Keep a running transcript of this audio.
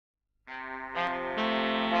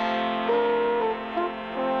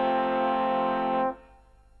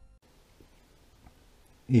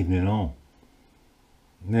Evening all.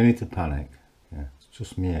 No need to panic. Yeah, it's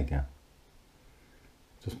just me again.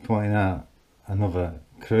 Just pointing out another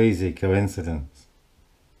crazy coincidence.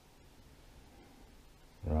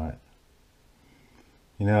 Right.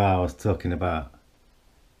 You know, I was talking about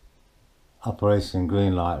Operation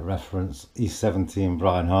Greenlight reference E17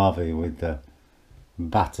 Brian Harvey with the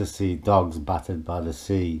Battersea dogs battered by the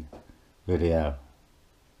sea video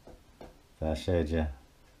that I showed you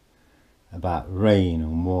about rain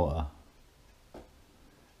and water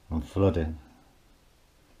and flooding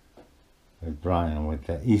with Brian with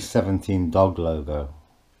the E17 dog logo.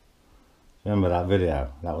 Remember that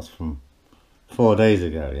video? That was from 4 days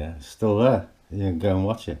ago. Yeah, it's still there. You can go and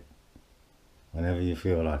watch it whenever you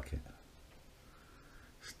feel like it.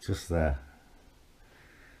 It's just there.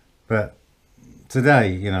 But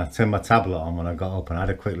today, you know, I turned my tablet on when I got up and I had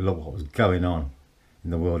a quick look what was going on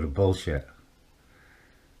in the world of bullshit.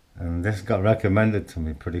 And this got recommended to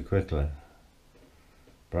me pretty quickly.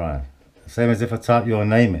 Brian. Same as if I type your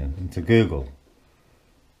name into Google.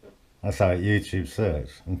 That's how YouTube search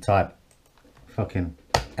and type fucking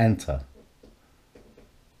enter.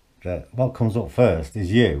 What comes up first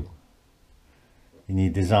is you. You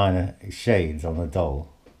need designer shades on the doll.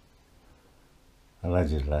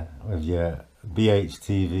 Allegedly. With your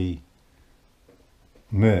BHTV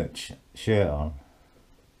merch shirt on.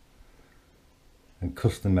 And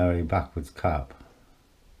customary backwards cap.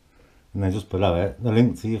 And then just below it, the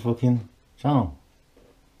link to your fucking channel.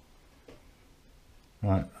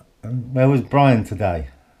 Right. And where was Brian today?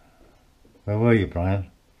 Where were you,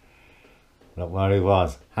 Brian? Look where he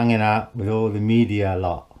was. Hanging out with all the media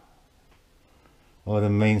lot. All the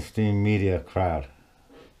mainstream media crowd.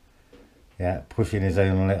 Yeah, pushing his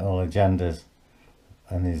own little agendas.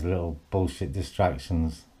 And his little bullshit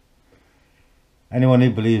distractions. Anyone who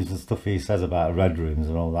believes the stuff he says about red rooms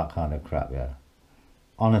and all that kind of crap, yeah.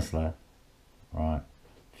 Honestly, right,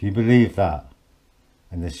 if you believe that,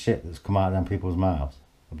 and the shit that's come out of them people's mouths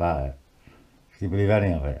about it, if you believe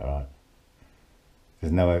any of it, right,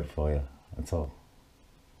 there's no hope for you at all.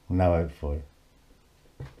 No hope for you.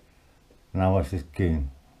 Now watch this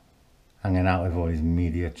goon hanging out with all his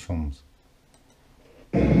media chums.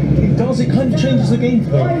 Does it kind of changes the game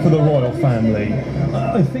for the royal family?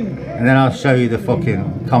 I think. And then I'll show you the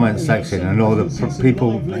fucking comment section and all the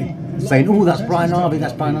people saying, "Oh, that's Brian Harvey,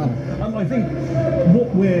 that's Brian Harvey." I think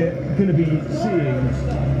what we're going to be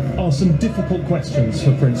seeing are some difficult questions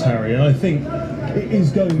for Prince Harry, and I think it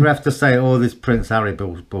is going. We have to say all this Prince Harry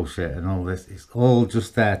bullshit and all this. It's all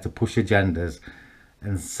just there to push agendas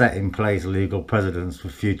and set in place legal precedents for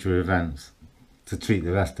future events to treat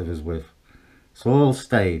the rest of us with. It's all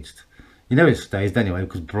staged. You know it's staged anyway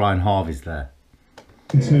because Brian Harvey's there.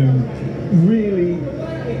 To really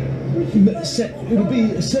set, it'll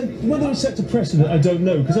be set, whether it's set to precedent, I don't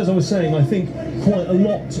know, because as I was saying, I think quite a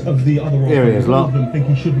lot of the other of them think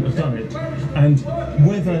he shouldn't have done it, and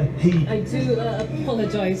whether he. I do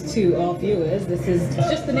apologise to our viewers. This is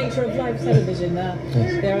just the nature of live television.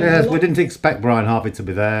 Yes, we didn't expect Brian Harvey to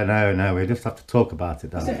be there. No, we just have to talk about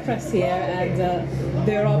it. Lots of press here, and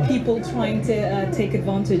there are people trying to take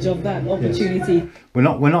advantage of that opportunity. Yes. We're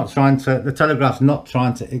not trying to. The Telegraph's not trying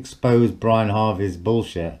to expose Brian Harvey's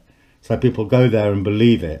bullshit, so people go there and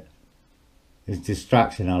believe it. It's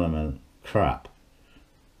distraction element crap.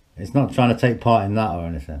 It's not trying to take part in that or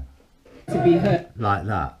anything. To be heard like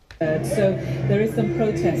that. So there is some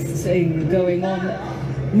protesting going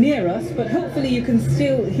on near us, but hopefully you can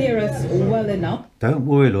still hear us well enough. Don't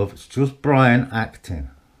worry, love. It's just Brian acting.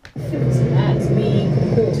 At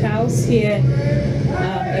the courthouse here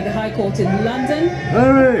at the High Court in London.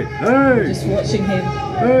 Hey! Just watching him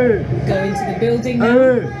go into the building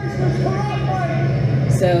now.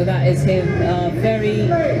 So that is him.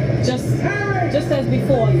 Just as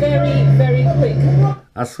before, very quick.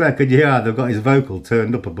 I swear, could you hear how they've got his vocal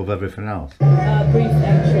turned up above everything else? Brief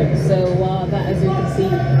entrance. So that, as you can see, a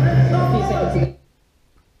few seconds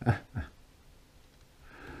ago.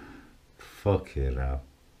 Fuck you now.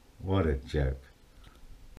 What a joke.